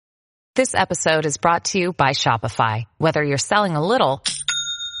This episode is brought to you by Shopify. Whether you're selling a little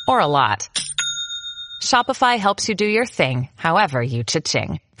or a lot, Shopify helps you do your thing, however you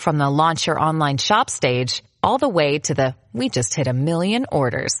cha-ching. From the launch your online shop stage, all the way to the we just hit 1 million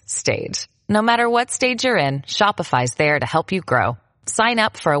orders stage. No matter what stage you're in, Shopify's there to help you grow. Sign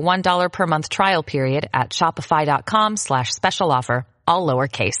up for a $1 per month trial period at shopify.com/special offer, all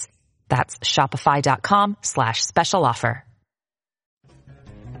lowercase. That's shopify.com/special offer.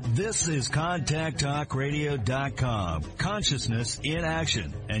 This is ContactTalkRadio.com. Consciousness in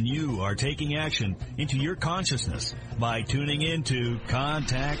action. And you are taking action into your consciousness by tuning into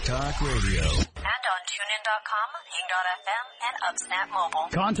Contact Talk Radio. And on TuneIn.com, Ping.fm, and UpSnap Mobile.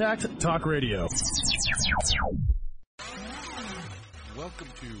 Contact Talk Radio. Welcome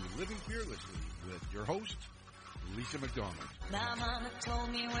to Living Fearlessly with your host, Lisa McDonald. My mama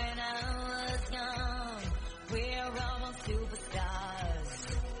told me when I was young, we're all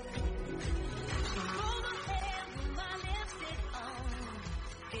superstars. She rolled her hair with my lipstick on,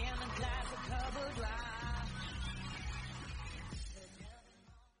 in a glass of covered dry.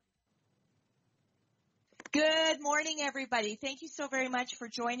 Good morning, everybody. Thank you so very much for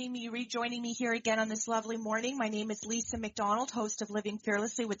rejoining me here again on this lovely morning. My name is Lisa McDonald, host of Living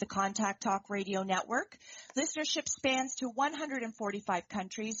Fearlessly with the Contact Talk Radio Network. Listenership spans to 145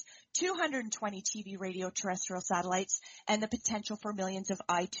 countries, 220 TV, radio, terrestrial satellites, and the potential for millions of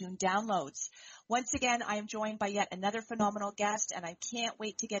iTunes downloads. Once again, I am joined by yet another phenomenal guest, and I can't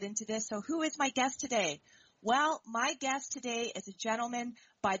wait to get into this. So who is my guest today? Well, my guest today is a gentleman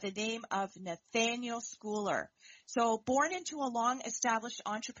by the name of Nathaniel Schooler. So born into a long-established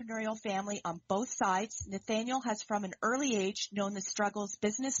entrepreneurial family on both sides, Nathaniel has from an early age known the struggles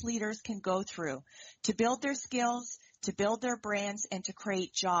business leaders can go through to build their skills, to build their brands, and to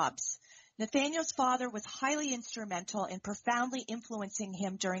create jobs. Nathaniel's father was highly instrumental in profoundly influencing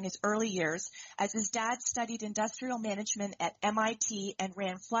him during his early years, as his dad studied industrial management at MIT and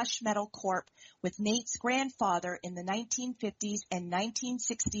ran Flush Metal Corp with Nate's grandfather in the 1950s and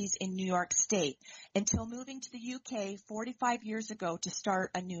 1960s in New York State, until moving to the UK 45 years ago to start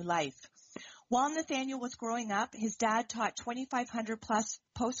a new life. While Nathaniel was growing up, his dad taught 2,500 plus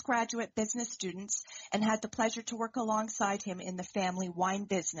postgraduate business students and had the pleasure to work alongside him in the family wine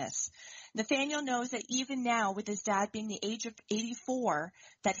business. Nathaniel knows that even now, with his dad being the age of 84,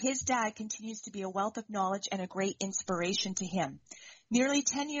 that his dad continues to be a wealth of knowledge and a great inspiration to him. Nearly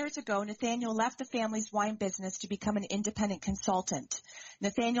 10 years ago, Nathaniel left the family's wine business to become an independent consultant.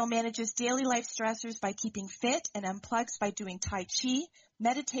 Nathaniel manages daily life stressors by keeping fit and unplugs by doing Tai Chi,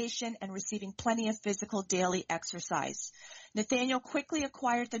 meditation, and receiving plenty of physical daily exercise. Nathaniel quickly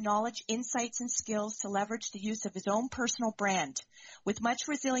acquired the knowledge, insights, and skills to leverage the use of his own personal brand. With much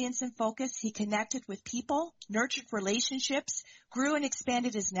resilience and focus, he connected with people, nurtured relationships, grew and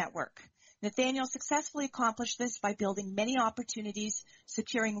expanded his network. Nathaniel successfully accomplished this by building many opportunities,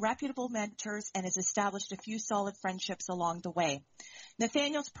 securing reputable mentors, and has established a few solid friendships along the way.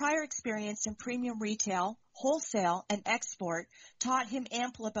 Nathaniel's prior experience in premium retail, wholesale, and export taught him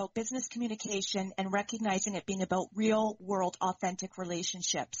ample about business communication and recognizing it being about real-world authentic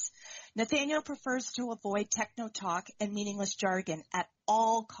relationships. Nathaniel prefers to avoid techno talk and meaningless jargon at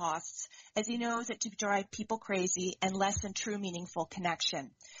all costs, as he knows it to drive people crazy and lessen true meaningful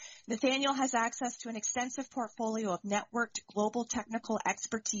connection. Nathaniel has access to an extensive portfolio of networked global technical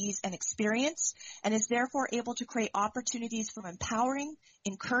expertise and experience, and is therefore able to create opportunities from empowering,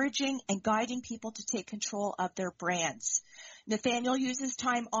 encouraging, and guiding people to take control of their brands. Nathaniel uses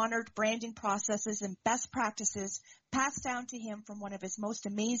time-honored branding processes and best practices passed down to him from one of his most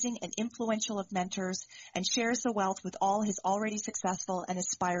amazing and influential of mentors, and shares the wealth with all his already successful and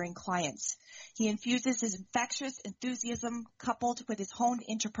aspiring clients. He infuses his infectious enthusiasm coupled with his honed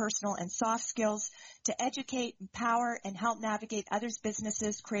interpersonal and soft skills to educate, empower, and help navigate others'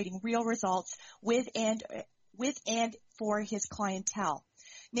 businesses, creating real results with and for his clientele.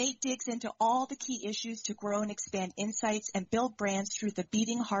 Nate digs into all the key issues to grow and expand insights and build brands through the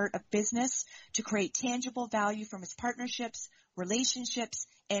beating heart of business to create tangible value from his partnerships, relationships,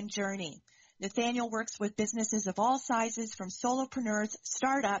 and journey. Nathaniel works with businesses of all sizes, from solopreneurs,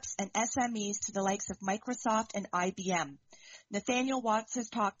 startups, and SMEs to the likes of Microsoft and IBM. Nathaniel walks his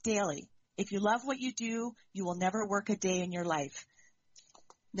talk daily. If you love what you do, you will never work a day in your life.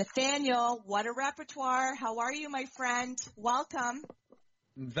 Nathaniel, what a repertoire. How are you, my friend? Welcome.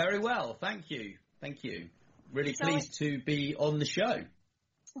 Very well, thank you. Thank you. Really pleased to be on the show.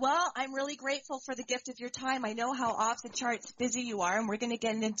 Well, I'm really grateful for the gift of your time. I know how off the charts busy you are, and we're going to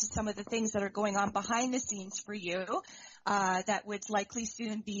get into some of the things that are going on behind the scenes for you that would likely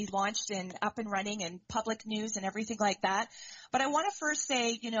soon be launched and up and running and public news and everything like that. But I want to first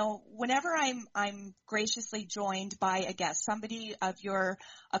say, whenever I'm graciously joined by a guest, somebody of your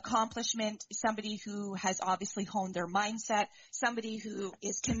accomplishment, somebody who has obviously honed their mindset, somebody who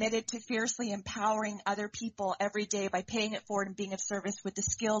is committed to fiercely empowering other people every day by paying it forward and being of service with the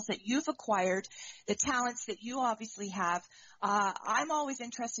skills that you've acquired, the talents that you obviously have, I'm always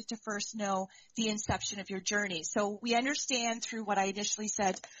interested to first know the inception of your journey. So we understand through what I initially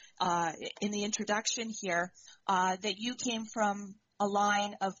said in the introduction here that you came from a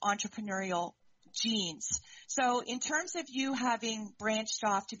line of entrepreneurial genes. So in terms of you having branched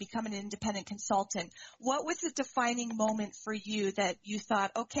off to become an independent consultant, what was the defining moment for you that you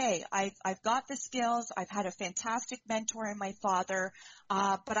thought, okay, I've got the skills, I've had a fantastic mentor in my father,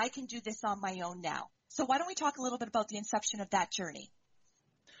 but I can do this on my own now? So why don't we talk a little bit about the inception of that journey?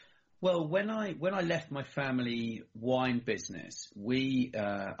 Well, when I left my family wine business,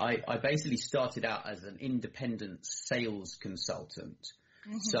 I basically started out as an independent sales consultant.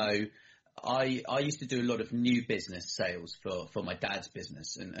 Mm-hmm. So I used to do a lot of new business sales for my dad's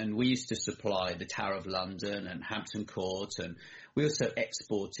business, and we used to supply the Tower of London and Hampton Court, and we also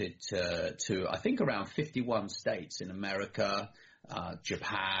exported to I think around 51 states in America,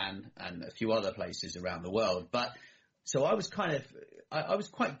 Japan, and a few other places around the world. But so I was I was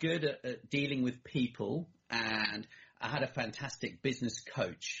quite good at dealing with people, and I had a fantastic business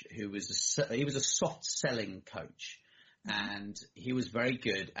coach he was a soft selling coach, and he was very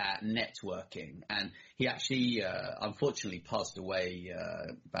good at networking. And he actually, unfortunately, passed away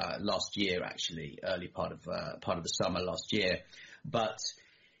about last year, actually, early part of the summer last year. But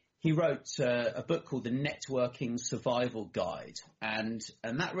he wrote a book called The Networking Survival Guide, and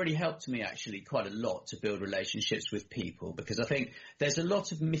that really helped me actually quite a lot to build relationships with people, because I think there's a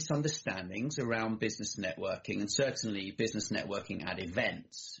lot of misunderstandings around business networking, and certainly business networking at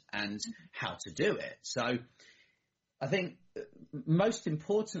events and how to do it. So I think most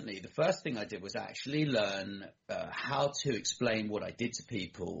importantly, the first thing I did was actually learn how to explain what I did to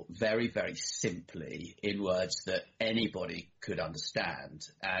people very, very simply in words that anybody could understand.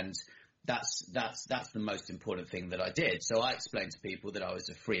 And that's the most important thing that I did. So I explained to people that I was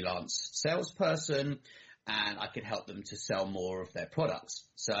a freelance salesperson and I could help them to sell more of their products.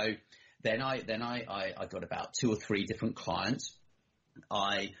 So then I got about 2 or 3 different clients.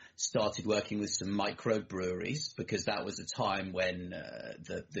 I started working with some microbreweries, because that was a time when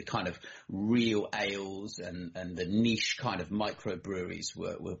the kind of real ales and the niche kind of microbreweries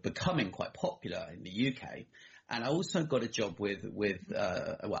were becoming quite popular in the UK. And I also got a job with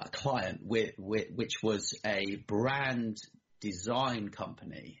a client which was a brand design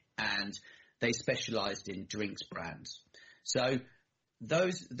company, and they specialized in drinks brands. So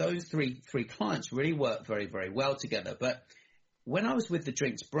those three clients really worked very, very well together. But when I was with the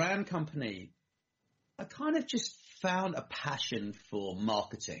drinks brand company, I kind of just found a passion for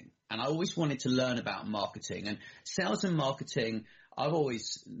marketing, and I always wanted to learn about marketing. And sales and marketing, I've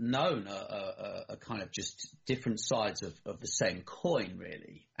always known a kind of just different sides of the same coin,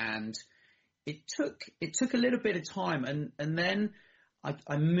 really. And it took a little bit of time, and then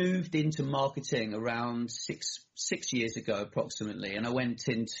I moved into marketing around six years ago approximately, and I went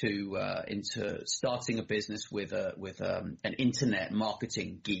into starting a business with an internet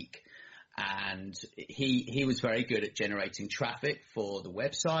marketing geek, and he was very good at generating traffic for the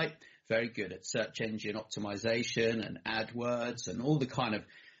website, very good at search engine optimization and AdWords and all the kind of,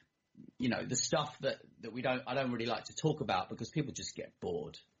 the stuff that I don't really like to talk about, because people just get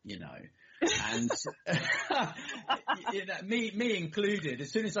bored, and me included.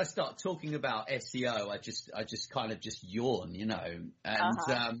 As soon as I start talking about SEO, I just kind of just yawn,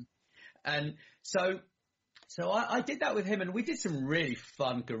 and so I did that with him, and we did some really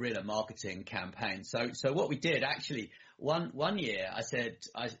fun guerrilla marketing campaigns. So what we did actually one year, I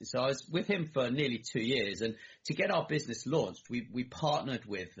was with him for nearly 2 years, and to get our business launched, we partnered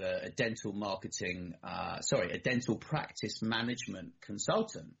with a dental practice management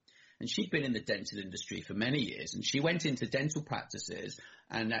consultant. And she'd been in the dental industry for many years, and she went into dental practices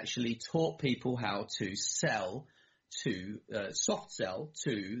and actually taught people how to soft sell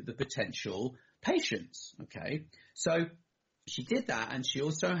to the potential patients. Okay. So she did that, and she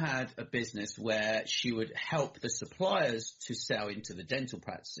also had a business where she would help the suppliers to sell into the dental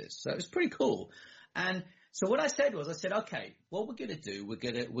practices. So it was pretty cool. And so what I said, okay, what we're going to do, we're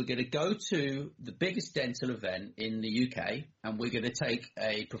going to go to the biggest dental event in the UK, and we're going to take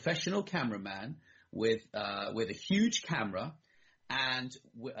a professional cameraman with a huge camera and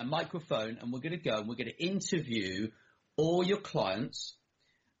a microphone, and we're going to go and we're going to interview all your clients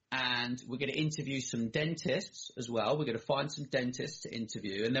and we're going to interview some dentists as well. We're going to find some dentists to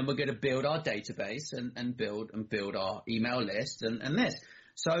interview, and then we're going to build our database and build our email list and this.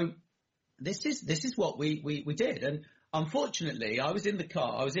 So this is what we did. And unfortunately, I was in the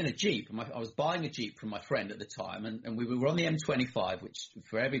car. I was in a Jeep. I was buying a Jeep from my friend at the time, and we were on the M25, which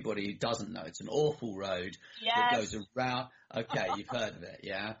for everybody who doesn't know, it's an awful road that goes around. Okay, you've heard of it,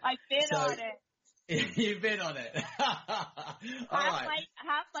 yeah? I've been on it. You've been on it. Half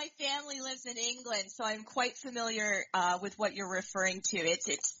my family lives in England, so I'm quite familiar with what you're referring to.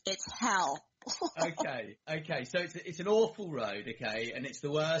 It's hell. Okay. So it's an awful road, okay, and it's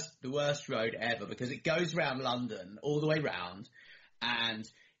the worst road ever because it goes around London all the way round, and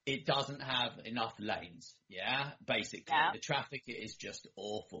it doesn't have enough lanes. Yeah, basically, the traffic is just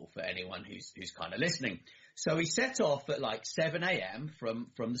awful for anyone who's kind of listening. So we set off at like 7 a.m. from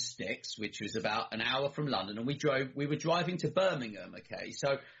the sticks, which was about an hour from London, and we were driving to Birmingham. Okay,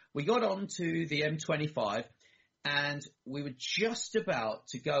 so we got onto the M25. And we were just about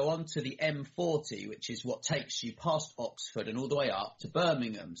to go on to the M40, which is what takes you past Oxford and all the way up to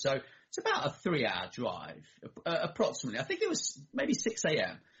Birmingham. So it's about a 3-hour drive, approximately. I think it was maybe 6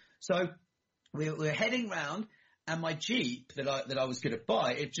 a.m. So we were heading round, and my Jeep that I was going to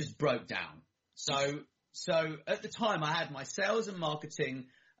buy, it just broke down. So at the time, I had my sales and marketing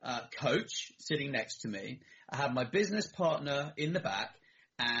coach sitting next to me. I had my business partner in the back,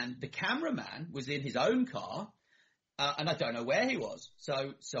 and the cameraman was in his own car. And I don't know where he was.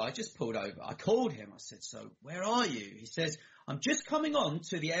 So I just pulled over. I called him. I said, so where are you? He says, I'm just coming on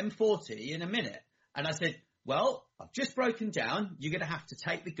to the M40 in a minute. And I said, well, I've just broken down. You're going to have to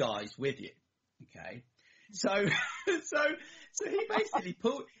take the guys with you. Okay. So he basically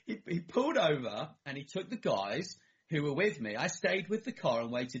pulled over, and he took the guys who were with me. I stayed with the car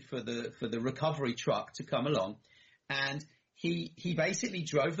and waited for the recovery truck to come along. And he basically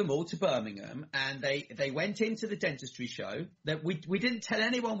drove them all to Birmingham, and they went into the dentistry show. That we didn't tell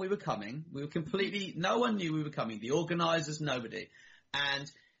anyone we were coming. We were no one knew we were coming. The organisers, nobody.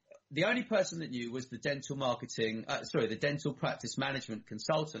 And the only person that knew was the dental practice management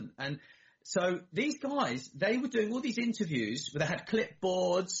consultant. And so these guys, they were doing all these interviews where they had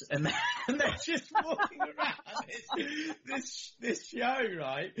clipboards and they're just walking around this show,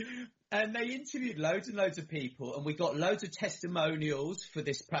 right? And they interviewed loads and loads of people, and we got loads of testimonials for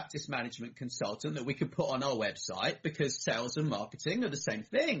this practice management consultant that we could put on our website, because sales and marketing are the same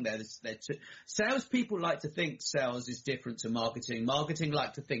thing. Salespeople like to think sales is different to marketing. Marketing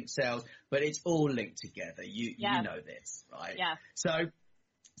like to think sales, but it's all linked together. You know this, right? Yeah.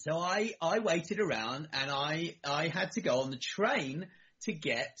 So I waited around, and I had to go on the train to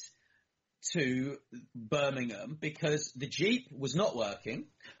get to Birmingham because the Jeep was not working.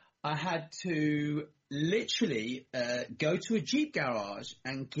 I had to literally go to a Jeep garage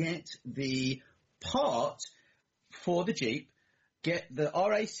and get the part for the Jeep, get the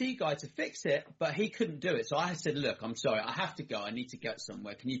RAC guy to fix it, but he couldn't do it. So I said, look, I'm sorry, I have to go. I need to get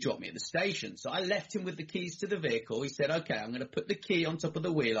somewhere. Can you drop me at the station? So I left him with the keys to the vehicle. He said, okay, I'm going to put the key on top of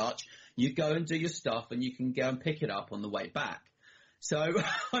the wheel arch. You go and do your stuff, and you can go and pick it up on the way back. So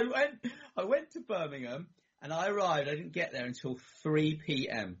I went to Birmingham, and I arrived. I didn't get there until 3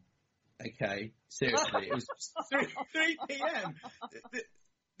 p.m. Okay, seriously, it was 3 p.m.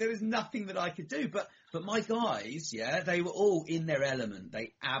 There was nothing that I could do, but my guys, they were all in their element.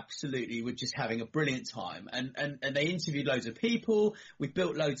 They absolutely were just having a brilliant time, and they interviewed loads of people. We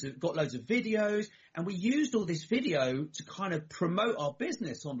got loads of videos, and we used all this video to kind of promote our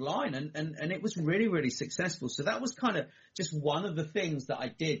business online, and it was really, really successful. So that was kind of just one of the things that I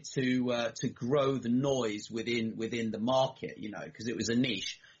did to grow the noise within the market, because it was a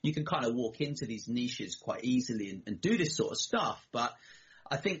niche. You can kind of walk into these niches quite easily and do this sort of stuff. But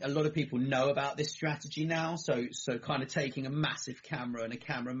I think a lot of people know about this strategy now. So kind of taking a massive camera and a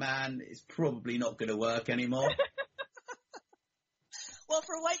cameraman is probably not going to work anymore. Well,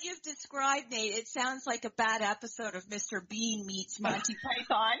 for what you've described, Nate, it sounds like a bad episode of Mr. Bean meets Monty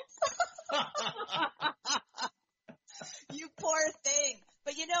Python. You poor thing.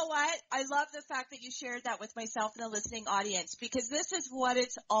 But you know what? I love the fact that you shared that with myself and the listening audience, because this is what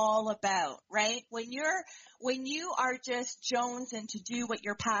it's all about, right? When you are just jonesing to do what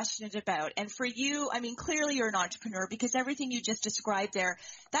you're passionate about. And for you, I mean, clearly you're an entrepreneur, because everything you just described there,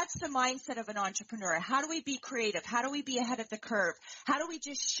 that's the mindset of an entrepreneur. How do we be creative? How do we be ahead of the curve? How do we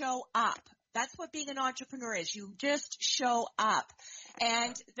just show up? That's what being an entrepreneur is. You just show up.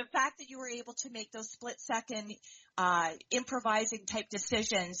 And the fact that you were able to make those split-second improvising type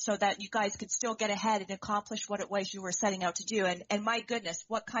decisions so that you guys could still get ahead and accomplish what it was you were setting out to do. And my goodness,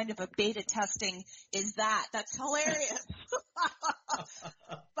 what kind of a beta testing is that? That's hilarious.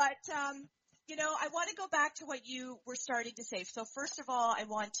 But, I want to go back to what you were starting to say. So first of all, I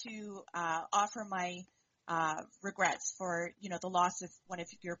want to offer my regrets for, the loss of one of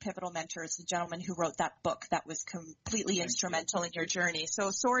your pivotal mentors, the gentleman who wrote that book that was completely instrumental in your journey.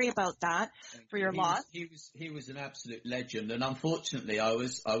 So sorry about that for your loss. He was an absolute legend, and unfortunately, I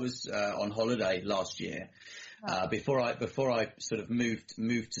was on holiday last year. Before I sort of moved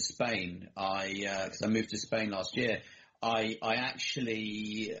to Spain, because I moved to Spain last year, I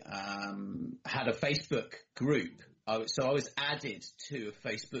actually had a Facebook group. So I was added to a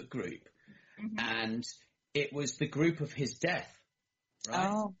Facebook group, and it was the group of his death, right?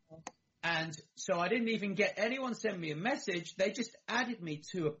 Oh. And so I didn't even get anyone send me a message. They just added me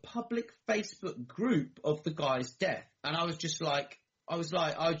to a public Facebook group of the guy's death. And I was just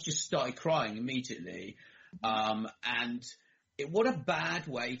I just started crying immediately. And what a bad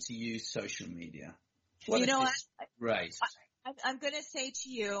way to use social media. I'm going to say to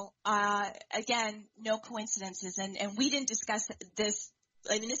you, again, no coincidences. And we didn't discuss this.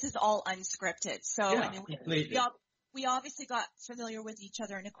 I mean, this is all unscripted. So, we obviously got familiar with each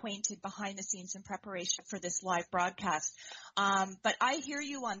other and acquainted behind the scenes in preparation for this live broadcast. But I hear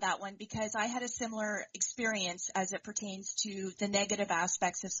you on that one because I had a similar experience as it pertains to the negative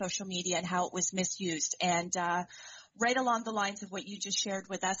aspects of social media and how it was misused. And, right along the lines of what you just shared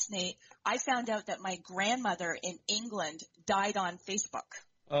with us, Nate, I found out that my grandmother in England died on Facebook.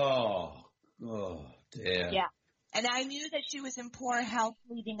 Oh dear. Yeah. And I knew that she was in poor health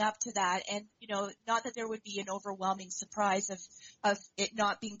leading up to that. And, not that there would be an overwhelming surprise of it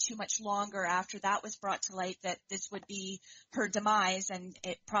not being too much longer after that was brought to light that this would be her demise, and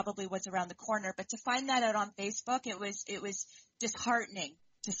it probably was around the corner. But to find that out on Facebook, it was disheartening,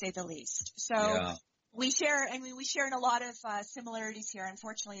 to say the least. So yeah. We share in a lot of similarities here.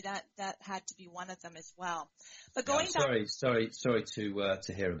 Unfortunately, that had to be one of them as well. But going back, sorry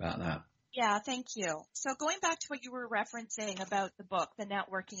to hear about that. Yeah, thank you. So going back to what you were referencing about the book, the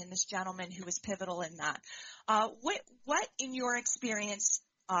networking, and this gentleman who was pivotal in that, what in your experience,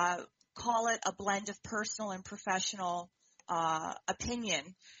 call it a blend of personal and professional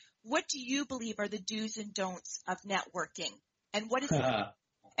opinion, what do you believe are the do's and don'ts of networking, and what is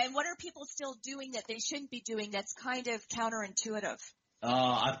and what are people still doing that they shouldn't be doing that's kind of counterintuitive?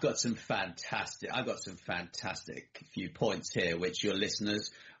 I've got some fantastic few points here, which your listeners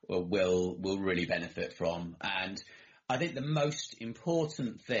will really benefit from. And I think the most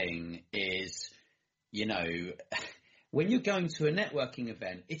important thing is, when you're going to a networking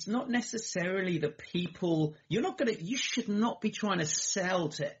event, it's not necessarily the people. You should not be trying to sell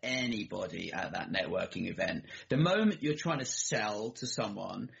to anybody at that networking event. The moment you're trying to sell to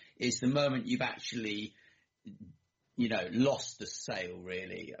someone is the moment you've actually lost the sale,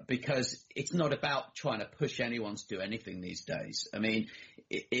 really, because it's not about trying to push anyone to do anything these days. I mean,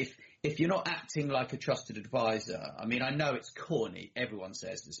 if you're not acting like a trusted advisor, I mean, I know it's corny, everyone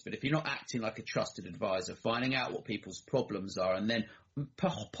says this, but if you're not acting like a trusted advisor, finding out what people's problems are and then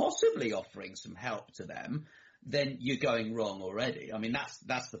possibly offering some help to them, then you're going wrong already. I mean,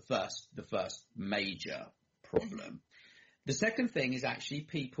 that's the first major problem. The second thing is actually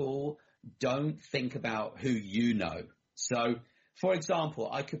people don't think about who you know. So, for example,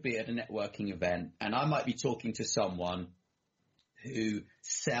 I could be at a networking event and I might be talking to someone who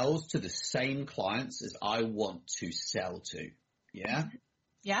sells to the same clients as I want to sell to. Yeah?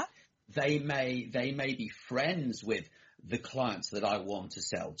 Yeah. They may be friends with the clients that I want to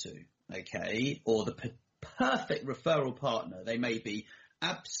sell to, okay? Or the perfect referral partner. They may be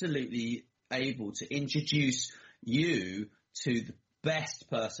absolutely able to introduce you to the best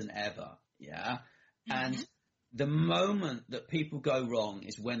person ever. Yeah. And the moment that people go wrong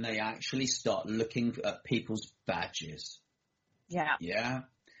is when they actually start looking at people's badges. Yeah. Yeah.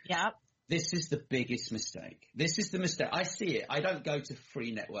 Yeah. This is the biggest mistake. This is the mistake. I see it. I don't go to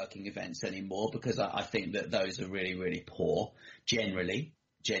free networking events anymore because I think that those are really, really poor generally.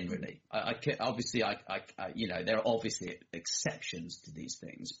 Obviously, there are obviously exceptions to these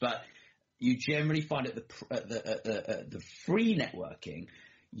things, but you generally find at the free networking,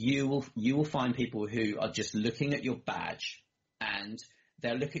 you will find people who are just looking at your badge, and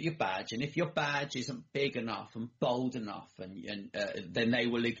they'll look at your badge, and if your badge isn't big enough and bold enough, and then they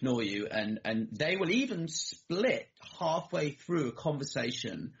will ignore you, and they will even split halfway through a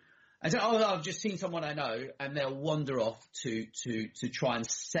conversation and say, "Oh, I've just seen someone I know," and they'll wander off to try and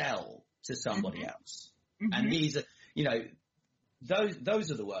sell to somebody else. And these are,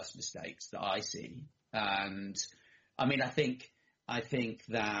 those are the worst mistakes that I see. And I mean, I think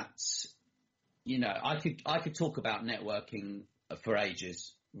that, I could talk about networking for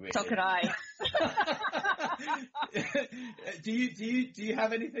ages. Really. So could I. Do you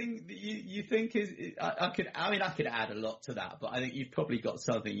have anything that you think is? I could add a lot to that, but I think you've probably got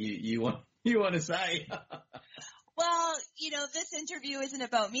something you want to say. Well, this interview isn't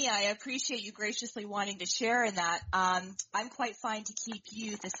about me. I appreciate you graciously wanting to share in that. I'm quite fine to keep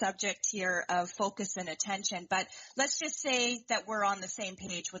you the subject here of focus and attention, but let's just say that we're on the same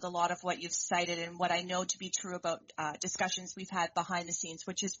page with a lot of what you've cited and what I know to be true about discussions we've had behind the scenes,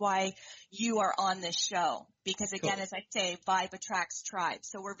 which is why you are on this show. Because again, Cool. as I say, vibe attracts tribe.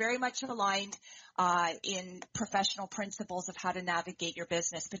 So we're very much aligned in professional principles of how to navigate your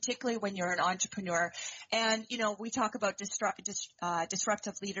business, particularly when you're an entrepreneur. And, we talk about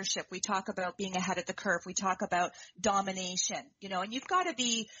disruptive leadership. We talk about being ahead of the curve. We talk about domination, and you've got to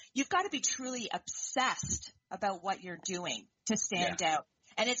be truly obsessed about what you're doing to stand out.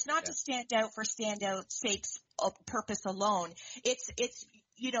 And it's not to stand out for stand out sake's purpose alone. It's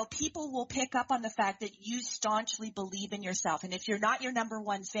people will pick up on the fact that you staunchly believe in yourself. And if you're not your number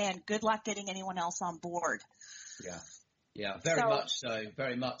one fan, good luck getting anyone else on board. Yeah, very much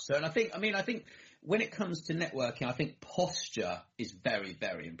so. And I think when it comes to networking, I think posture is very,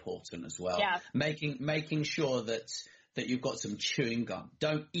 very important as well. Yeah. Making sure that you've got some chewing gum.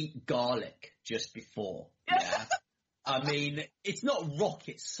 Don't eat garlic just before. Yeah. I mean, it's not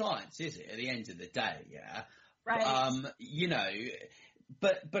rocket science, is it? At the end of the day, yeah. Right.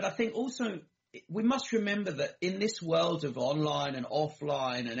 But I think also we must remember that in this world of online and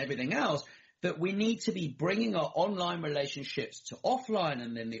offline and everything else, that we need to be bringing our online relationships to offline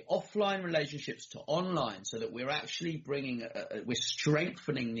and then the offline relationships to online, so that we're actually we're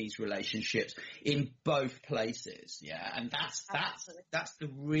strengthening these relationships in both places. Yeah. And that's the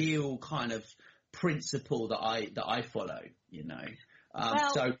real kind of principle that I follow,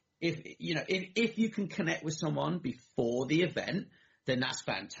 so if you can connect with someone before the event, then that's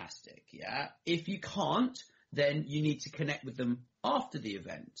fantastic. Yeah. If you can't, then you need to connect with them after the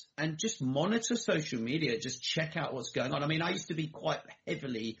event and just monitor social media. Just check out what's going on. I mean, I used to be quite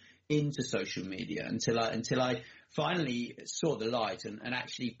heavily into social media until I finally saw the light and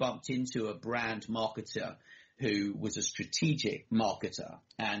actually bumped into a brand marketer who was a strategic marketer,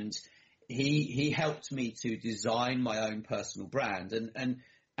 and he helped me to design my own personal brand.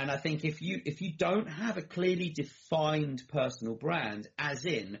 And I think if you don't have a clearly defined personal brand, as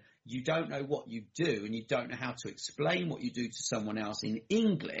in you don't know what you do and you don't know how to explain what you do to someone else in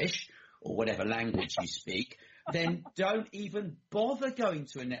English or whatever language you speak, then don't even bother going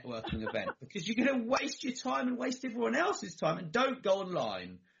to a networking event, because you're going to waste your time and waste everyone else's time. And don't go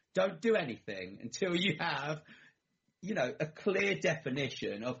online. Don't do anything until you have, a clear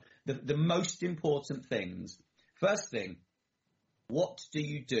definition of the most important things. First thing, what do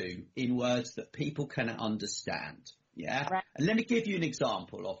you do in words that people can understand? Yeah. Right. And let me give you an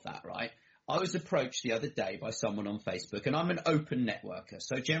example of that, right? I was approached the other day by someone on Facebook, and I'm an open networker.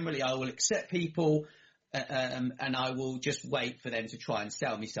 So generally I will accept people and I will just wait for them to try and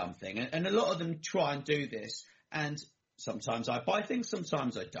sell me something. And a lot of them try and do this. And sometimes I buy things,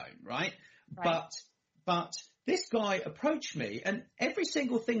 sometimes I don't, right? But this guy approached me, and every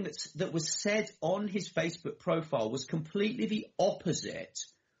single thing that was said on his Facebook profile was completely the opposite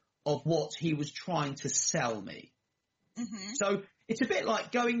of what he was trying to sell me. Mm-hmm. So it's a bit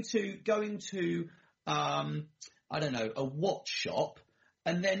like going to I don't know, a watch shop,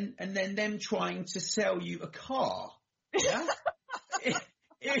 and then them trying to sell you a car. Yeah. It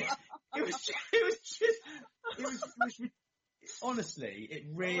was honestly, it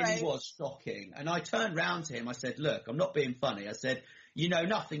really was shocking. And I turned round to him. I said, look, I'm not being funny. I said, you know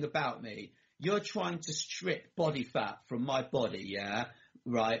nothing about me. You're trying to strip body fat from my body, yeah,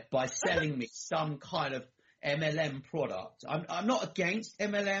 right, by selling me some kind of MLM product. I'm not against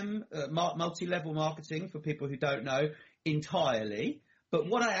MLM, multi-level marketing, for people who don't know, entirely. But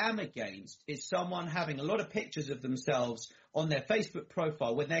what I am against is someone having a lot of pictures of themselves on their Facebook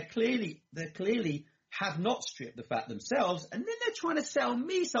profile when they're clearly have not stripped the fat themselves, and then they're trying to sell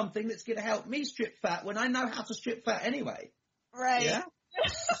me something that's going to help me strip fat when I know how to strip fat anyway. Right. Yeah.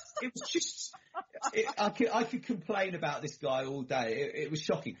 It was just, I could complain about this guy all day. It was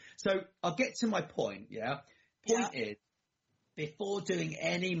shocking. So I'll get to my point. Yeah. Point is, before doing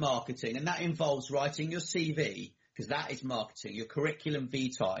any marketing, and that involves writing your CV, because that is marketing, your curriculum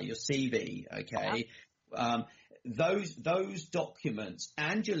vitae, your CV. Okay. Those documents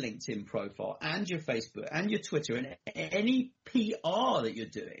and your LinkedIn profile and your Facebook and your Twitter and any PR that you're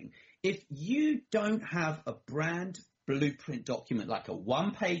doing, if you don't have a brand blueprint document, like a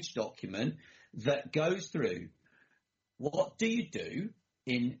one-page document that goes through what do you do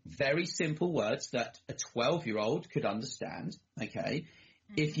in very simple words that a 12-year-old could understand, okay,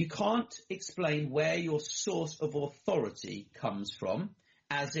 If you can't explain where your source of authority comes from,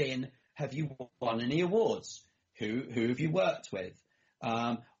 as in, have you won any awards? Who have you worked with?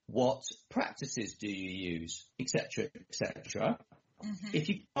 What practices do you use, etc., etc. If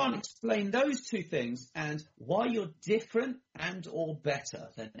you can't explain those two things and why you're different and or better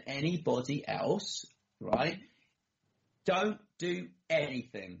than anybody else, right? Don't do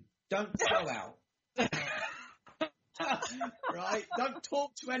anything. Don't go out. Right? Don't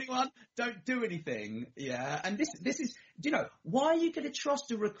talk to anyone. Don't do anything. Yeah. And this is, why are you going to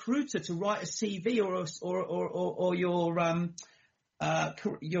trust a recruiter to write a CV or your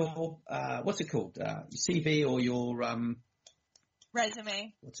what's it called? Your CV or your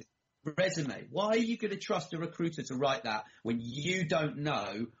resume. Resume. Why are you going to trust a recruiter to write that when you don't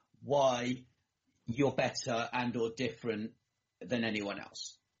know why you're better and or different than anyone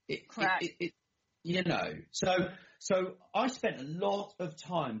else? Correct. So I spent a lot of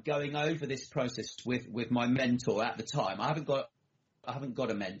time going over this process with my mentor at the time. I haven't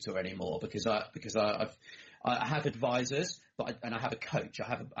got a mentor anymore because I have advisors, and I have a coach.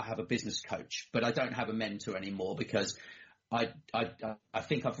 I have a business coach, but I don't have a mentor anymore because I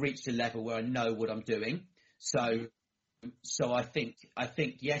think I've reached a level where I know what I'm doing. So I think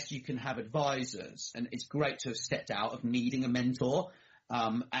yes, you can have advisors, and it's great to have stepped out of needing a mentor.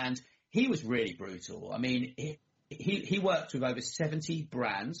 And he was really brutal. I mean, he worked with over 70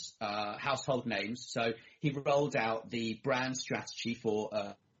 brands, household names. So he rolled out the brand strategy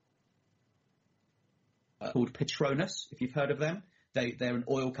for called Petronas, if you've heard of them. They're an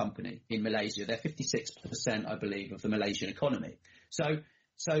oil company in Malaysia. They're 56%, I believe, of the Malaysian economy.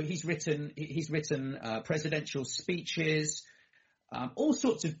 So he's written presidential speeches, all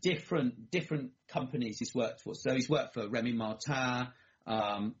sorts of different companies he's worked for. So he's worked for Remy Martin,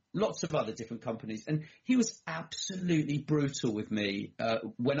 lots of other different companies, and he was absolutely brutal with me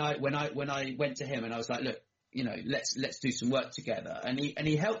when I went to him and I was like, look, let's do some work together, and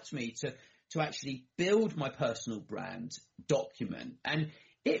he helped me to actually build my personal brand document, and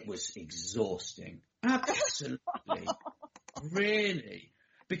it was exhausting, absolutely, really,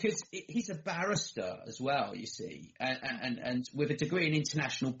 because he's a barrister as well, you see, and with a degree in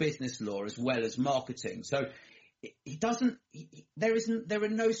international business law as well as marketing, so. There are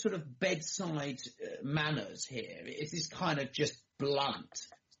no sort of bedside manners here. It is kind of just blunt,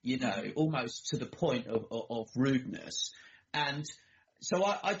 almost to the point of rudeness. And so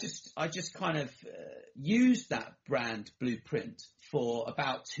I just kind of used that brand blueprint for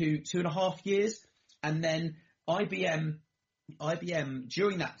about two and a half years. And then IBM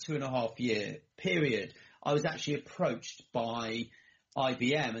during that 2.5 year period, I was actually approached by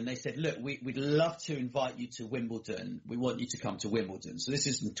IBM, and they said, look, we'd love to invite you to Wimbledon. We want you to come to Wimbledon. So this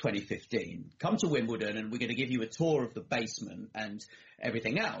is in 2015. Come to Wimbledon and we're going to give you a tour of the basement and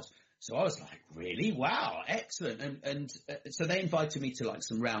everything else. So I was like, really? Wow, excellent. And so they invited me to like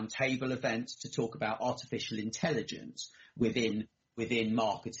some round table events to talk about artificial intelligence within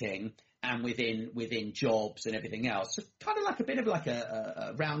marketing and within jobs and everything else. So kind of like a bit of like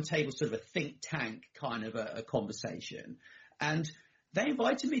a round table, sort of a think tank kind of a conversation. And they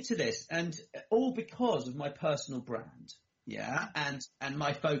invited me to this, and all because of my personal brand, yeah, and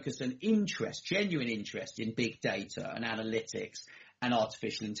my focus and interest, genuine interest in big data and analytics and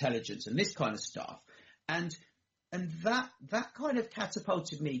artificial intelligence and this kind of stuff, and that kind of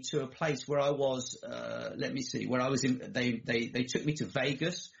catapulted me to a place where I was. Where I was in. They took me to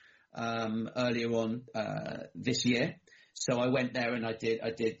Vegas earlier on this year, so I went there and I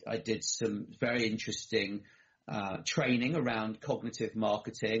did some very interesting. Training around cognitive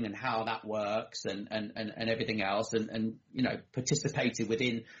marketing and how that works and everything else and participated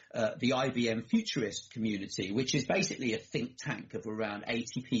within the IBM Futurist community, which is basically a think tank of around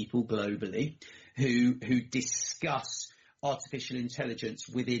 80 people globally who discuss artificial intelligence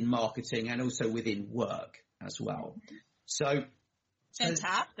within marketing and also within work as well. So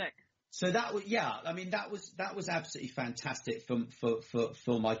fantastic. So that was, that was absolutely fantastic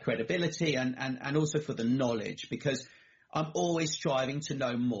for my credibility and also for the knowledge, because I'm always striving to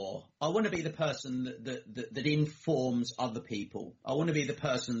know more. I want to be the person that informs other people. I want to be the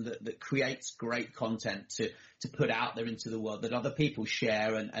person that creates great content to put out there into the world that other people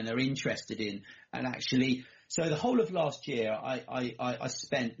share and are interested in. And actually, so the whole of last year, I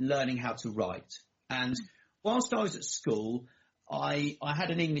spent learning how to write. And whilst I was at school, I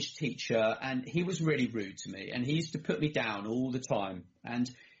had an English teacher, and he was really rude to me, and he used to put me down all the time. And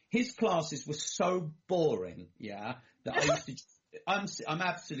his classes were so boring, that I used to. I'm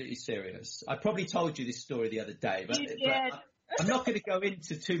absolutely serious. I probably told you this story the other day, but I'm not going to go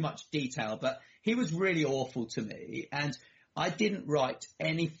into too much detail. But he was really awful to me, and I didn't write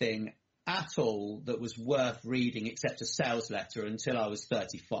anything at all that was worth reading except a sales letter until I was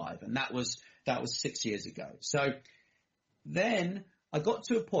 35. And that was 6 years ago. So then I got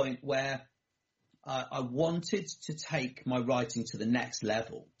to a point where I wanted to take my writing to the next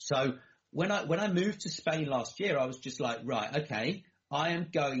level. So when I moved to Spain last year, I was just like, right, okay, I am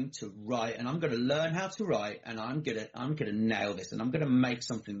going to write and I'm going to learn how to write and I'm going to nail this and I'm going to make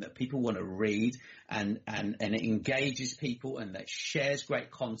something that people want to read and it engages people and that shares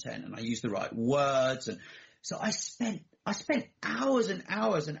great content and I use the right words. And so I spent hours and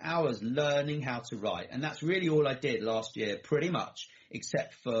hours and hours learning how to write. And that's really all I did last year, pretty much,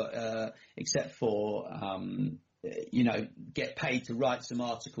 except for get paid to write some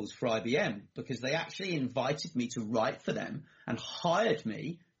articles for IBM because they actually invited me to write for them and hired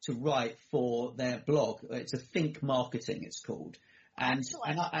me to write for their blog. It's a Think Marketing, it's called. And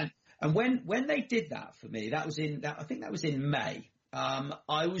when they did that for me, I think that was in May.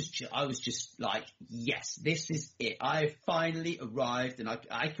 I was just like, yes, this is it. I finally arrived and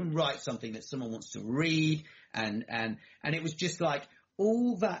I can write something that someone wants to read. And it was just like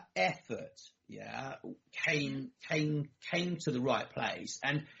all that effort, came to the right place.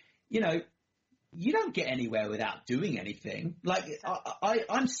 And, you don't get anywhere without doing anything. Like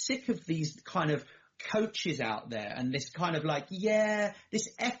I'm sick of these kind of coaches out there and this kind of like, this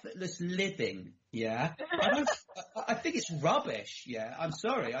effortless living. Yeah. I think it's rubbish. Yeah. I'm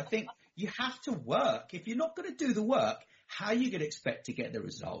sorry. I think you have to work. If you're not going to do the work, how are you going to expect to get the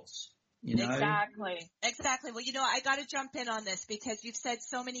results? Exactly. Well, I got to jump in on this because you've said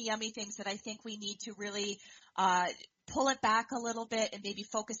so many yummy things that I think we need to really pull it back a little bit and maybe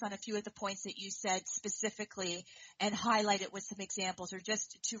focus on a few of the points that you said specifically and highlight it with some examples or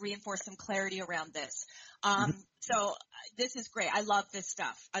just to reinforce some clarity around this. So this is great. I love this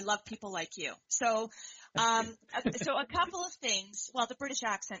stuff. I love people like you. So a couple of things. Well, the British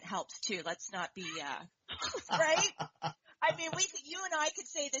accent helps too. Let's not be right? I mean, you and I could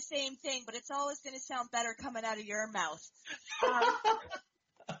say the same thing, but it's always going to sound better coming out of your mouth.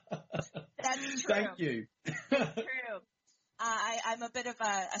 That's true. Thank you. That's true. I'm a bit of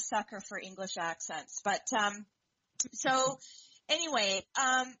a sucker for English accents, but so anyway,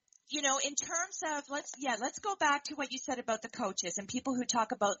 in terms of let's go back to what you said about the coaches and people who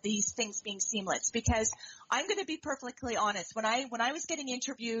talk about these things being seamless, because I'm going to be perfectly honest. When I was getting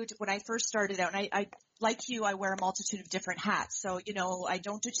interviewed, when I first started out, and I like you, I wear a multitude of different hats. So, I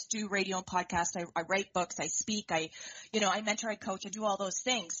don't just do radio and podcast. I write books, I speak, I mentor, I coach, I do all those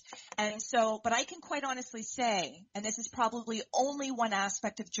things. And so, but I can quite honestly say, and this is probably only one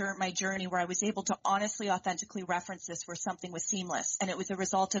aspect of my journey where I was able to honestly, authentically reference this where something was seamless. And it was a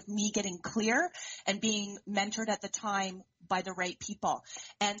result of me getting clear and being mentored at the time by the right people.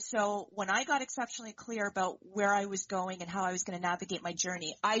 And so when I got exceptionally clear about where I was going and how I was going to navigate my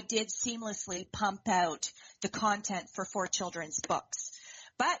journey, I did seamlessly pump out the content for 4 children's books.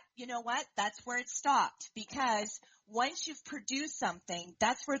 But you know what? That's where it stopped, because once you've produced something,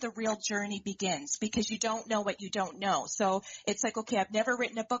 that's where the real journey begins, because you don't know what you don't know. So it's like, okay, I've never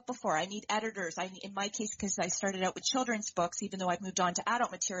written a book before. I need editors. In my case, because I started out with children's books, even though I've moved on to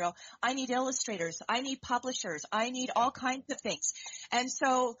adult material, I need illustrators. I need publishers. I need all kinds of things. And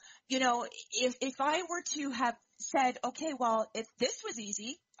so, if I were to have said, okay, well, if this was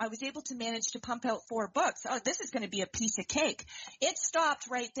easy, I was able to manage to pump out 4 books. Oh, this is going to be a piece of cake. It stopped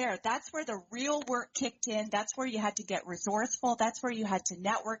right there. That's where the real work kicked in. That's where you had to get resourceful. That's where you had to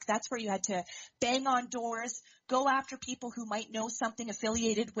network. That's where you had to bang on doors, go after people who might know something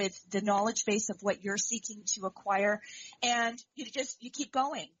affiliated with the knowledge base of what you're seeking to acquire. And you keep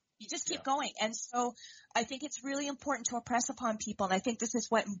going. You just keep going. And so I think it's really important to impress upon people. And I think this is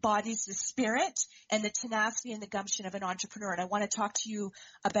what embodies the spirit and the tenacity and the gumption of an entrepreneur. And I want to talk to you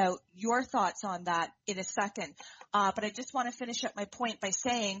about your thoughts on that in a second. But I just want to finish up my point by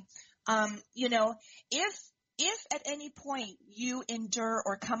saying, if at any point you endure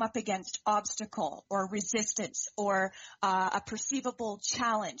or come up against obstacle or resistance or a perceivable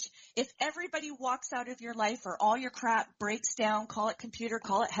challenge, if everybody walks out of your life or all your crap breaks down, call it computer,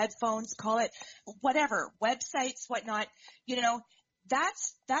 call it headphones, call it whatever, websites, whatnot,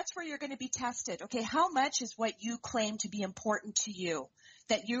 that's where you're going to be tested. Okay, how much is what you claim to be important to you,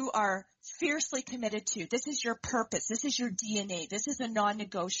 that you are fiercely committed to? This is your purpose. This is your DNA. This is a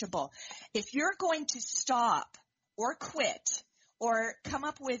non-negotiable. If you're going to stop or quit or come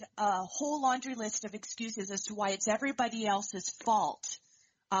up with a whole laundry list of excuses as to why it's everybody else's fault,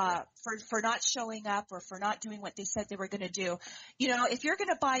 for not showing up or for not doing what they said they were going to do. If you're going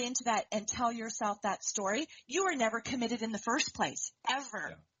to buy into that and tell yourself that story, you were never committed in the first place,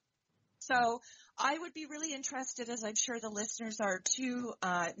 ever. So I would be really interested, as I'm sure the listeners are too,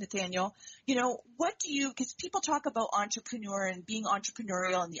 Nathaniel, you know, what do you, because people talk about entrepreneur and being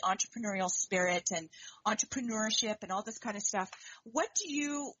entrepreneurial and the entrepreneurial spirit and entrepreneurship and all this kind of stuff. What do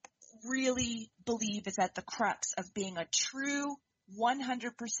you really believe is at the crux of being a true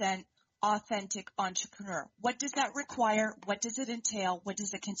 100% authentic entrepreneur? What does that require? What does it entail? What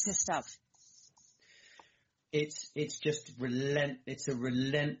does it consist of? It's just it's a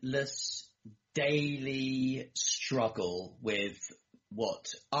relentless daily struggle with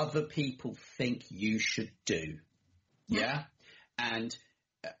what other people think you should do. Yeah. And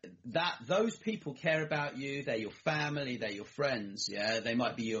that those people care about you. They're your family. They're your friends. Yeah. It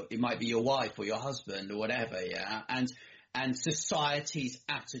might be your wife or your husband or whatever. Yeah. And society's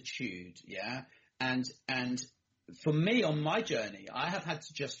attitude. Yeah. And for me on my journey, I have had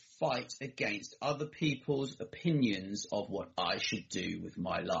to just fight against other people's opinions of what I should do with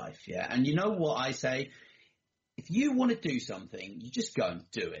my life. Yeah. And you know what I say? If you want to do something, you just go and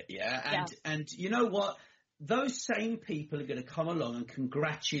do it. Yeah. And you know what? Those same people are going to come along and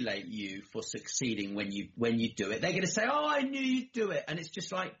congratulate you for succeeding when you do it. They're going to say, "Oh, I knew you'd do it." And it's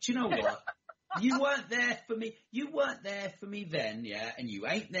just like, do you know what? You weren't there for me. You weren't there for me then, yeah, and you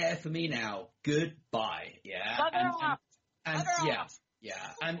ain't there for me now. Goodbye, yeah. And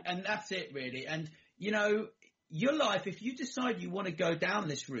that's it, really. And you know, your life, if you decide you want to go down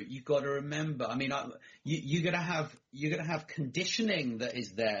this route, you've got to remember. I mean, you're gonna have conditioning that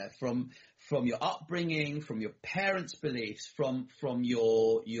is there from your upbringing, from your parents' beliefs, from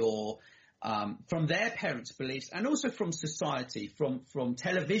their parents' beliefs, and also from society, from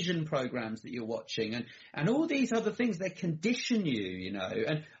television programs that you're watching, and all these other things. They condition you, you know.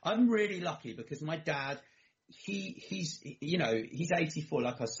 And I'm really lucky because my dad, he's 84,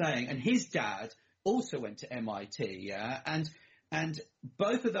 like I was saying, and his dad also went to MIT, yeah, and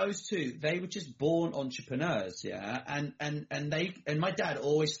both of those two, they were just born entrepreneurs, yeah, and my dad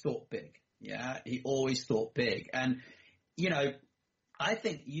always thought big, yeah, he always thought big, and you know. I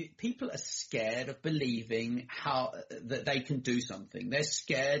think people are scared of believing that they can do something. They're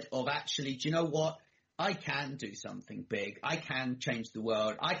scared of actually, do you know what? I can do something big. I can change the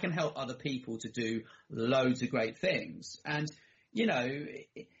world. I can help other people to do loads of great things. And, you know,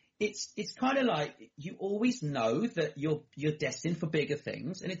 it's kind of like you always know that you're destined for bigger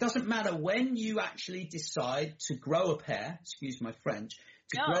things. And it doesn't matter when you actually decide to grow a pair, excuse my French,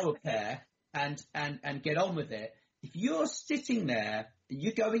 grow a pair and get on with it. If you're sitting there and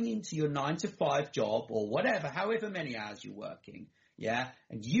you're going into your 9-to-5 job or whatever, however many hours you're working, yeah,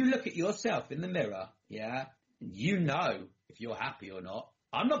 and you look at yourself in the mirror, yeah, and you know if you're happy or not.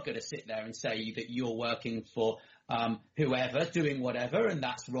 I'm not going to sit there and say that you're working for whoever, doing whatever, and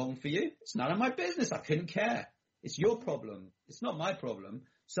that's wrong for you. It's none of my business. I couldn't care. It's your problem. It's not my problem.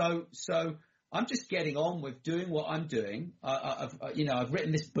 So I'm just getting on with doing what I'm doing. I've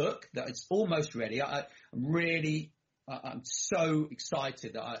written this book that it's almost ready. I'm so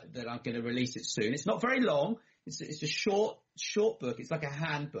excited that I'm going to release it soon. It's not very long. It's a short book. It's like a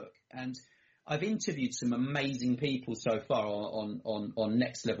handbook. And I've interviewed some amazing people so far on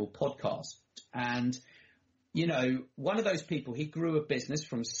Next Level Podcast. And, you know, one of those people, he grew a business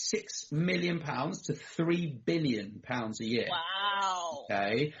from £6 million to £3 billion a year. Wow.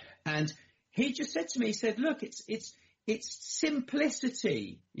 Okay. And he just said to me, he said, look, it's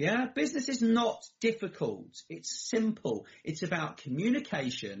simplicity. Yeah. Business is not difficult. It's simple. It's about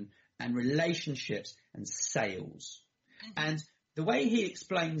communication and relationships and sales. Mm-hmm. And the way he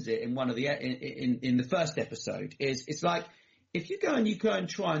explains it in one of in the first episode is it's like if you go and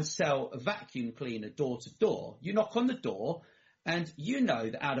try and sell a vacuum cleaner door to door, you knock on the door and you know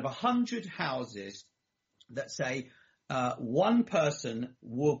that out of 100 houses that say one person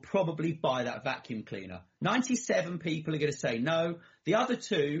will probably buy that vacuum cleaner. 97 people are going to say no. The other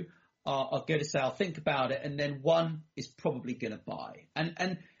two are going to say, I'll think about it. And then one is probably going to buy.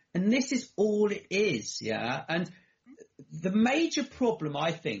 And this is all it is. Yeah. And the major problem,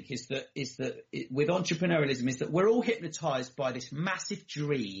 I think, is that with entrepreneurialism is that we're all hypnotized by this massive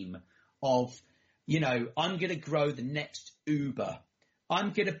dream of, you know, I'm going to grow the next Uber.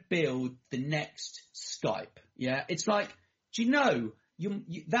 I'm going to build the next Skype. Yeah. It's like, do you know,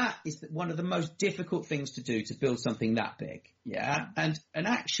 that is one of the most difficult things to do, to build something that big. Yeah. And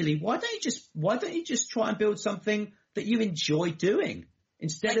actually, why don't you just try and build something that you enjoy doing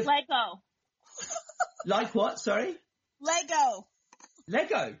instead of Lego? Like what? Sorry?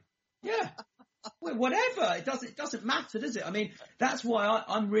 Lego. Yeah. Well, whatever. It doesn't matter, does it? I mean, that's why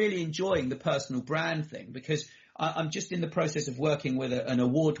I'm really enjoying the personal brand thing, because I'm just in the process of working with an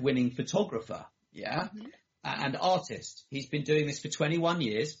award-winning photographer. Yeah. Mm-hmm. And artist. He's been doing this for 21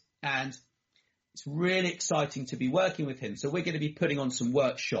 years. and it's really exciting to be working with him. So we're going to be putting on some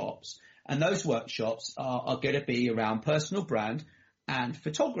workshops, and those workshops are going to be around personal brand and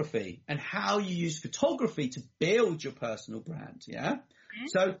photography, and how you use photography to build your personal brand. Yeah.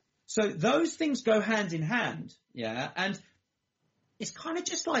 Mm-hmm. So those things go hand in hand. Yeah. And it's kind of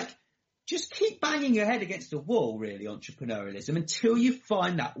just like, just keep banging your head against the wall, really, entrepreneurialism, until you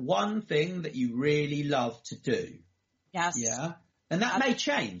find that one thing that you really love to do. Yes. Yeah. And that may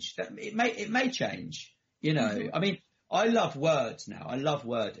change. It may change. You know, mm-hmm. I mean, I love words now. I love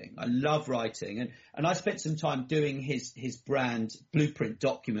wording. I love writing. And I spent some time doing his brand blueprint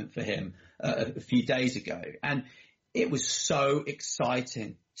document for him a few days ago. And it was so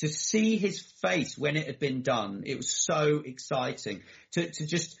exciting to see his face when it had been done. It was so exciting to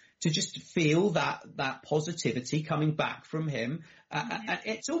just feel that positivity coming back from him. And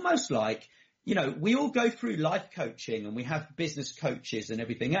it's almost like, you know, we all go through life coaching and we have business coaches and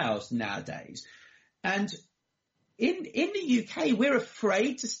everything else nowadays. And in the UK, we're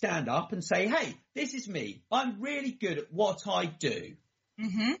afraid to stand up and say, hey, this is me. I'm really good at what I do.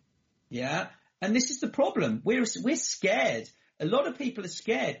 Mm-hmm. Yeah. And this is the problem. We're scared. A lot of people are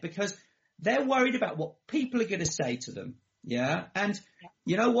scared because they're worried about what people are going to say to them. Yeah. And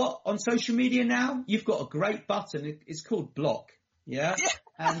you know what? On social media now, you've got a great button. It's called block. Yeah.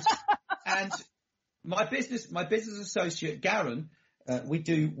 And my business associate, Garen, we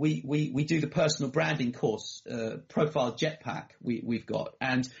do the personal branding course, Profile Jetpack we've got.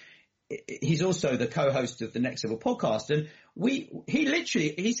 And he's also the co-host of the Next Level podcast. And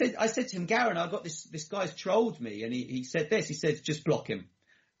I said to him, Garen, I got this guy's trolled me. And he said this, he said, just block him.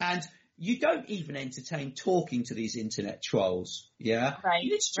 And you don't even entertain talking to these internet trolls. Yeah. Right.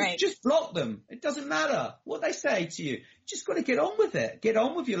 Just block them. It doesn't matter what they say to you. You just got to get on with it. Get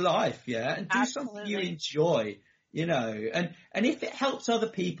on with your life. Yeah. And do something you enjoy, you know, and if it helps other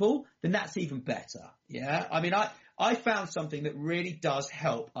people, then that's even better. Yeah. I mean, I found something that really does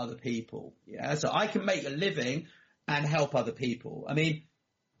help other people. Yeah. So I can make a living and help other people. I mean,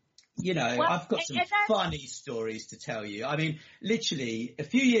 you know, well, I've got some funny stories to tell you. I mean, literally a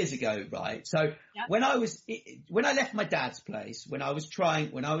few years ago, right? So when I left my dad's place, I was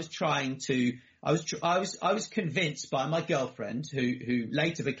convinced by my girlfriend who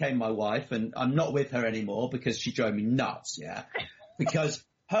later became my wife, and I'm not with her anymore because she drove me nuts. Yeah. Because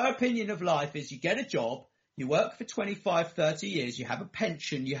her opinion of life is you get a job, you work for 25, 30 years, you have a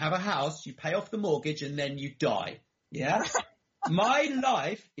pension, you have a house, you pay off the mortgage, and then you die. Yeah. My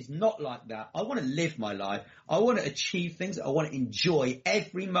life is not like that. I want to live my life. I want to achieve things. I want to enjoy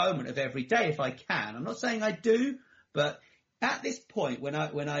every moment of every day if I can. I'm not saying I do, but at this point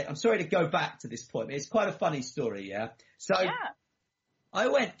I'm sorry to go back to this point, but it's quite a funny story. Yeah. So I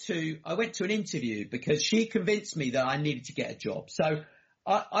went to an interview because she convinced me that I needed to get a job. So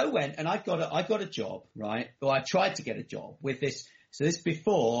I went and I got a job, right? Well, I tried to get a job with this. So this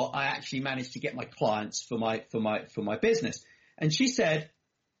before I actually managed to get my clients for my business. And she said,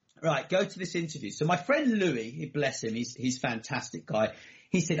 right, go to this interview. So my friend Louis, bless him, he's a fantastic guy.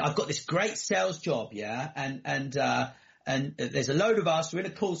 He said, I've got this great sales job, yeah, and there's a load of us. We're in a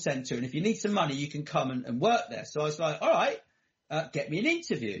call center, and if you need some money, you can come and work there. So I was like, all right, get me an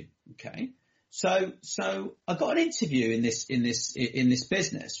interview, okay. So I got an interview in this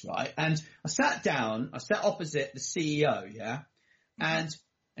business, right? And I sat opposite the CEO, yeah, and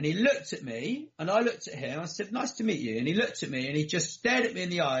he looked at me, and I looked at him. I said, nice to meet you. And he looked at me, and he just stared at me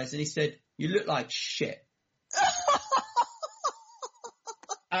in the eyes, and he said, you look like shit.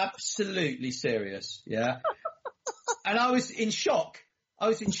 Absolutely serious, yeah. And I was in shock.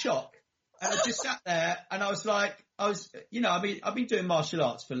 And I just sat there, and I was like, I've been doing martial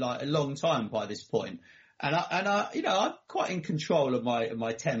arts for like a long time by this point. And I'm quite in control of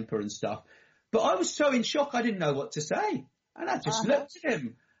my temper and stuff. But I was so in shock, I didn't know what to say. And I just looked at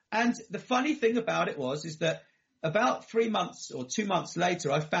him. And the funny thing about it is that about 3 months or 2 months later,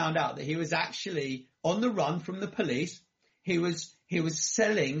 I found out that he was actually on the run from the police. He was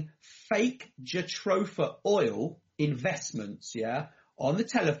selling fake Jatropha oil investments, yeah, on the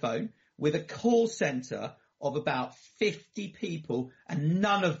telephone with a call center of about 50 people, and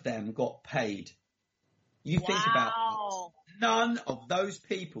none of them got paid. You think about it. None of those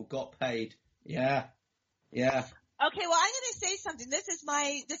people got paid. Yeah. Yeah. Okay, well, I'm going to say something. This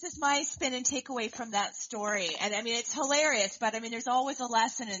is my spin and takeaway from that story. And I mean, it's hilarious, but I mean, there's always a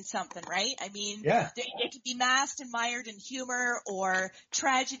lesson in something, right? I mean, it could be masked and mired in humor or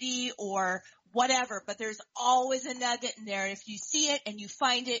tragedy or whatever, but there's always a nugget in there. If you see it and you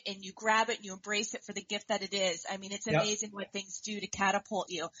find it and you grab it and you embrace it for the gift that it is, I mean, it's amazing what things do to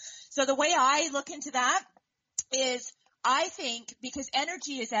catapult you. So the way I look into that is I think because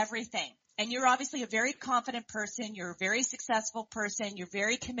energy is everything. And you're obviously a very confident person. You're a very successful person. You're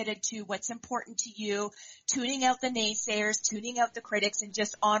very committed to what's important to you, tuning out the naysayers, tuning out the critics, and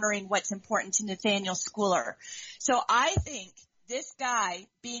just honoring what's important to Nathaniel Schooler. So I think this guy,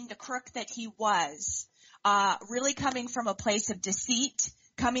 being the crook that he was, really coming from a place of deceit,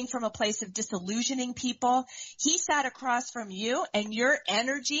 coming from a place of disillusioning people, he sat across from you, and your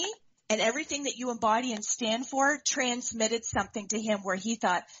energy and everything that you embody and stand for transmitted something to him where he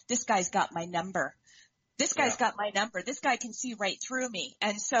thought, this guy's got my number. This guy's got my number. This guy can see right through me.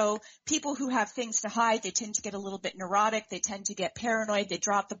 And so people who have things to hide, they tend to get a little bit neurotic. They tend to get paranoid. They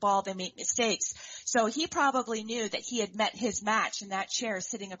drop the ball. They make mistakes. So he probably knew that he had met his match in that chair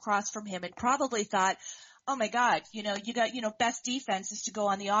sitting across from him and probably thought, oh my God, you got, best defense is to go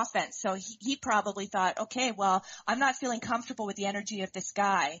on the offense. So he probably thought, okay, well, I'm not feeling comfortable with the energy of this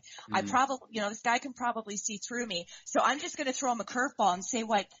guy. I probably, this guy can probably see through me. So I'm just going to throw him a curveball and say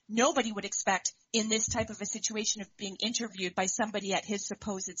what nobody would expect in this type of a situation of being interviewed by somebody at his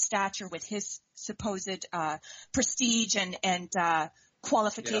supposed stature with his supposed, prestige and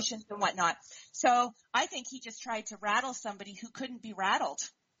qualifications and whatnot. So I think he just tried to rattle somebody who couldn't be rattled.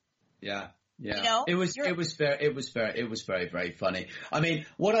 Yeah. Yeah, it was very, very funny. I mean,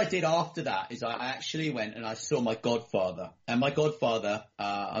 what I did after that is I actually went and I saw my godfather. And my godfather,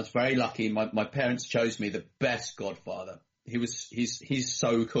 I was very lucky. My parents chose me the best godfather. He's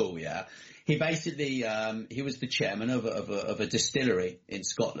so cool. Yeah. He basically, he was the chairman of a distillery in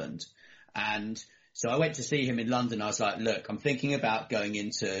Scotland. And so I went to see him in London. I was like, look, I'm thinking about going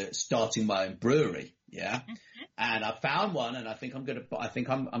into starting my own brewery. Yeah. Mm-hmm. And I found one, and I think I'm going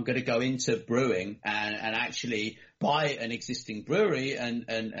to go into brewing and actually buy an existing brewery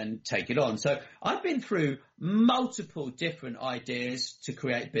and take it on. So I've been through multiple different ideas to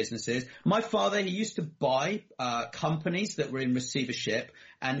create businesses. My father, he used to buy companies that were in receivership,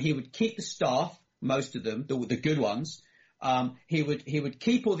 and he would keep the staff, most of them, the good ones. He would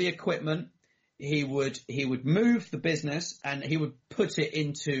keep all the equipment. He would move the business and he would put it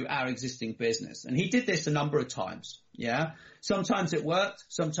into our existing business. And he did this a number of times. Yeah. Sometimes it worked.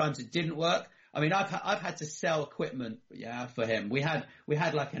 Sometimes it didn't work. I mean, I've had to sell equipment. Yeah. For him. We had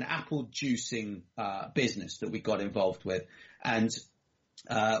like an apple juicing, business that we got involved with. And,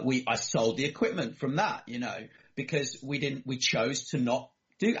 I sold the equipment from that, because we chose to not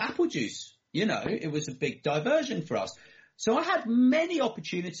do apple juice. It was a big diversion for us. So I had many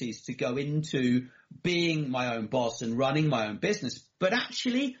opportunities to go into being my own boss and running my own business. But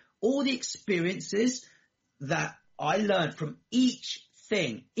actually, all the experiences that I learned from each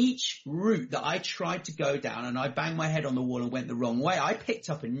route that I tried to go down, and I banged my head on the wall and went the wrong way, I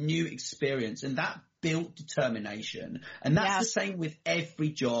picked up a new experience, and that built determination. And that's the same with every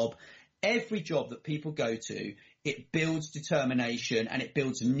job. Every job that people go to, it builds determination and it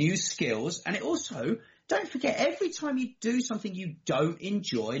builds new skills. And it also, don't forget, every time you do something you don't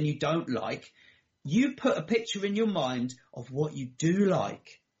enjoy and you don't like, you put a picture in your mind of what you do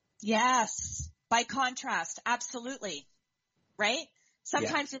like. Yes. By contrast. Absolutely. Right?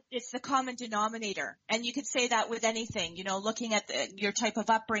 Sometimes it's the common denominator. And you could say that with anything, looking at your type of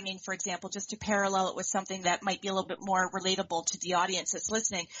upbringing, for example, just to parallel it with something that might be a little bit more relatable to the audience that's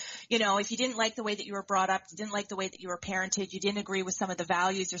listening. If you didn't like the way that you were brought up, you didn't like the way that you were parented, you didn't agree with some of the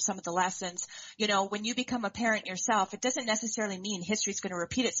values or some of the lessons, when you become a parent yourself, it doesn't necessarily mean history is going to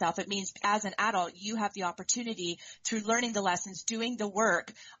repeat itself. It means as an adult, you have the opportunity through learning the lessons, doing the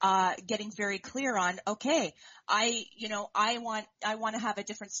work, getting very clear on, okay, I want to have a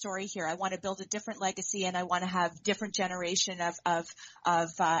different story here. I want to build a different legacy, and I want to have different generation of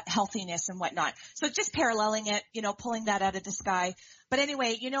healthiness and whatnot. So just paralleling it, pulling that out of the sky. But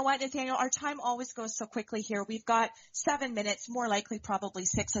anyway, you know what, Nathaniel, our time always goes so quickly here. We've got 7 minutes, more likely probably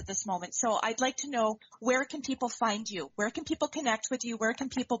 6 at this moment. So I'd like to know, where can people find you? Where can people connect with you? Where can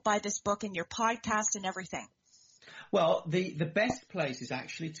people buy this book and your podcast and everything? Well, the best place is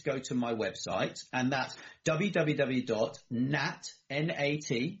actually to go to my website, and that's www.nat,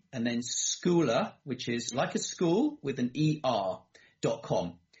 N-A-T, and then Schooler, which is like a school with an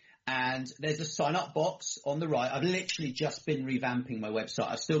ER.com. And there's a sign-up box on the right. I've literally just been revamping my website.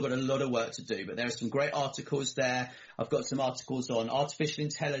 I've still got a lot of work to do, but there are some great articles there. I've got some articles on artificial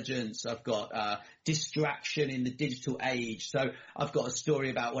intelligence. I've got distraction in the digital age. So I've got a story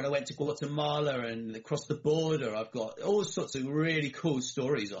about when I went to Guatemala and across the border. I've got all sorts of really cool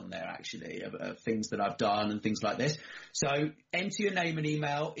stories on there, actually, of things that I've done and things like this. So enter your name and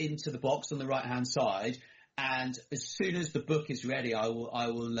email into the box on the right-hand side. And as soon as the book is ready, I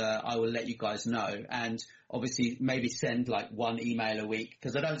will let you guys know. And obviously maybe send like one email a week,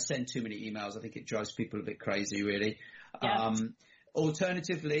 because I don't send too many emails. I think it drives people a bit crazy, really. Yes.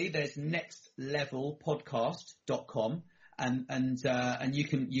 Alternatively, there's nextlevelpodcast.com. And you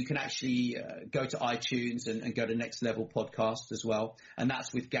can actually go to iTunes and go to Next Level Podcast as well, and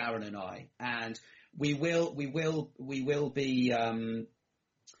that's with Garen and I. And we will be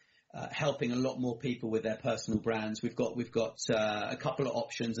helping a lot more people with their personal brands. We've got a couple of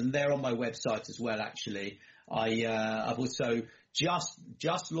options, and they're on my website as well. Actually, I've also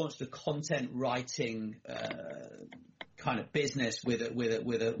just launched a content writing kind of business with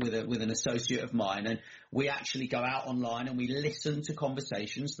an associate of mine, and we actually go out online and we listen to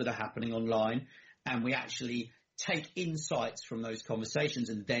conversations that are happening online, and we actually take insights from those conversations,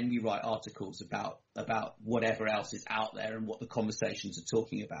 and then we write articles about whatever else is out there and what the conversations are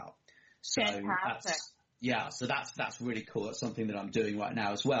talking about. So that's really cool. That's something that I'm doing right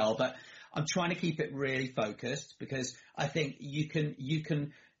now as well, but I'm trying to keep it really focused, because I think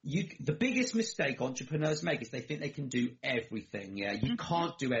the biggest mistake entrepreneurs make is they think they can do everything. Yeah, you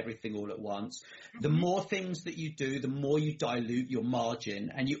can't do everything all at once. The more things that you do, the more you dilute your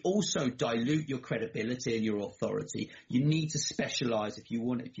margin, and you also dilute your credibility and your authority. You need to specialize if you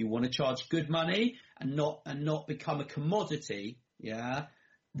want to charge good money and not become a commodity. Yeah,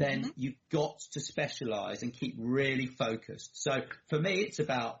 then you've got to specialize and keep really focused. So for me, it's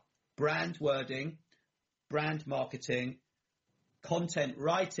about brand wording, brand marketing, content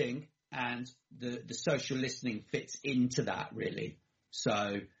writing, and the social listening fits into that, really.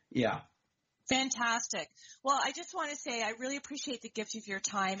 So, yeah. Fantastic. Well, I just want to say I really appreciate the gift of your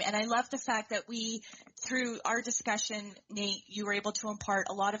time, and I love the fact that through our discussion, Nate, you were able to impart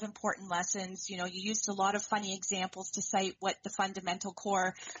a lot of important lessons. You know, you used a lot of funny examples to cite what the fundamental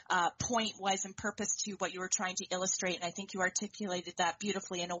core point was and purpose to what you were trying to illustrate, and I think you articulated that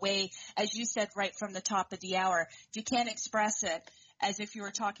beautifully in a way, as you said right from the top of the hour. If you can't express it as if you were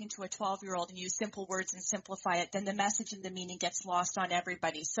talking to a 12-year-old and use simple words and simplify it, then the message and the meaning gets lost on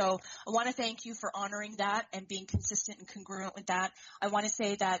everybody. So I want to thank you for honoring that and being consistent and congruent with that. I want to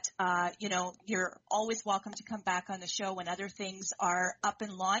say that, you're always welcome to come back on the show when other things are up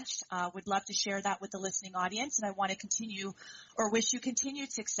and launched. Would love to share that with the listening audience, and I want to wish you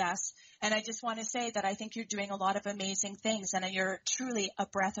continued success. And I just want to say that I think you're doing a lot of amazing things, and you're truly a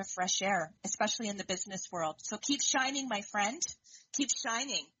breath of fresh air, especially in the business world. So keep shining, my friend. Keep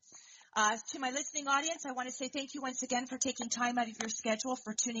shining. To my listening audience, I want to say thank you once again for taking time out of your schedule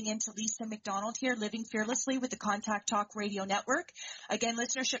for tuning in to Lisa McDonald here, Living Fearlessly with the Contact Talk Radio Network. Again,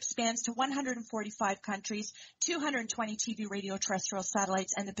 listenership spans to 145 countries, 220 TV radio terrestrial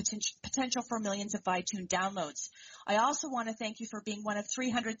satellites, and the potential for millions of iTunes downloads. I also want to thank you for being one of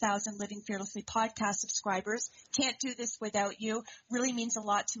 300,000 Living Fearlessly podcast subscribers. Can't do this without you. Really means a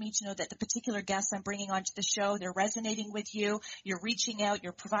lot to me to know that the particular guests I'm bringing onto the show, they're resonating with you. You're reaching out.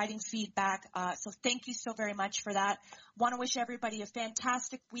 You're providing feedback. So thank you so very much for that. Want to wish everybody a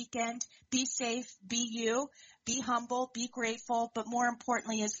fantastic weekend. Be safe. Be you. Be humble. Be grateful. But more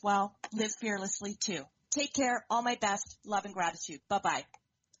importantly as well, live fearlessly too. Take care. All my best. Love and gratitude. Bye-bye.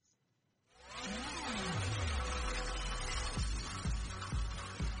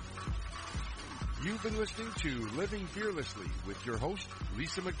 You've been listening to Living Fearlessly with your host,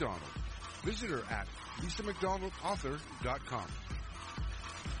 Lisa McDonald. Visit her at lisamcdonaldauthor.com.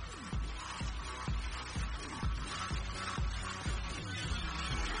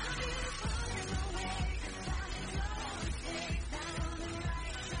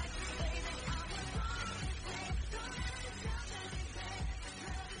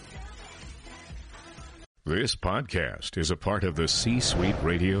 This podcast is a part of the C-Suite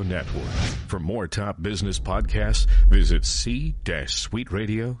Radio Network. For more top business podcasts, visit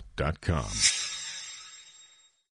c-suiteradio.com.